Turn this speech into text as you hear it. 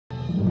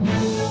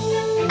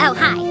Oh,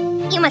 hi.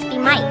 You must be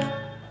Mike.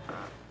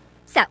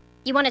 So,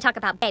 you want to talk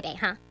about Bebe,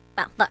 huh?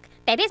 Well, look,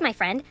 Bebe's my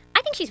friend.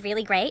 I think she's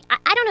really great.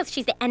 I don't know if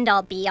she's the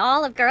end-all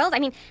be-all of girls. I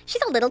mean,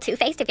 she's a little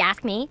two-faced if you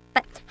ask me.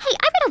 But, hey,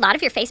 I read a lot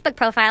of your Facebook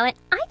profile, and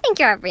I think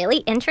you're a really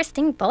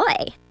interesting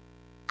boy.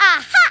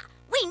 Aha!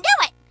 We knew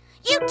it!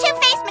 You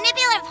two-faced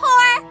manipulative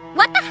whore!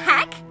 What the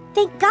heck?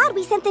 Thank God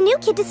we sent the new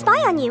kid to spy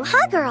on you,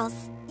 huh,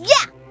 girls?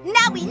 Yeah!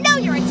 Now we know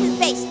you're a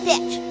two-faced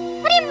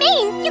bitch! What do you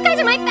mean? You guys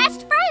are my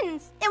best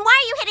friends! Then why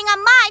are you hitting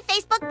on my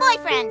Facebook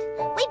boyfriend?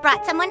 We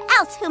brought someone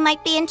else who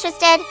might be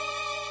interested.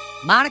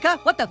 Monica,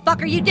 what the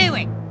fuck are you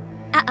doing?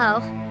 Uh-oh.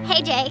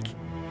 Hey, Jake.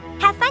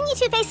 Have fun, you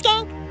two-faced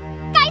skank.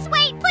 Guys,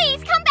 wait!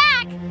 Please, come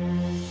back!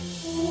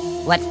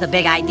 What's the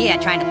big idea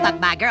trying to fuck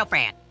my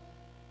girlfriend?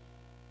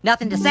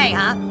 Nothing to say,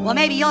 huh? Well,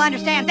 maybe you'll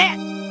understand this.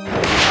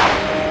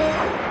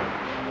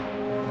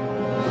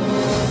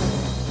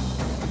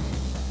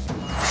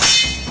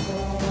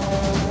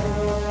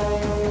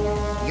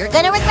 You're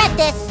gonna regret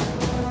this.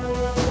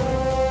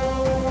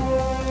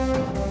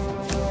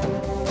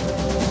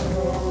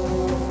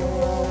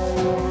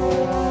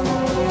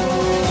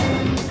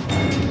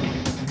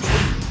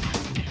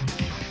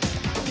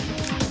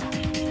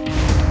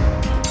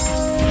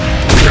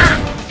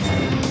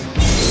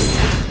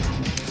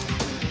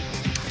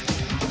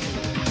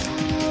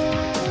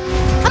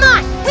 Come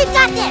on, we've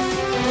got this.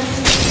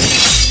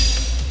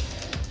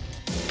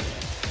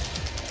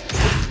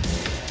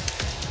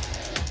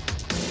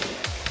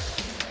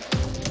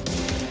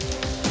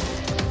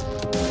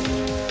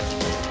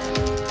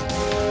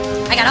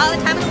 I got all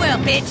the time in the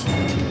world,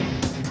 bitch.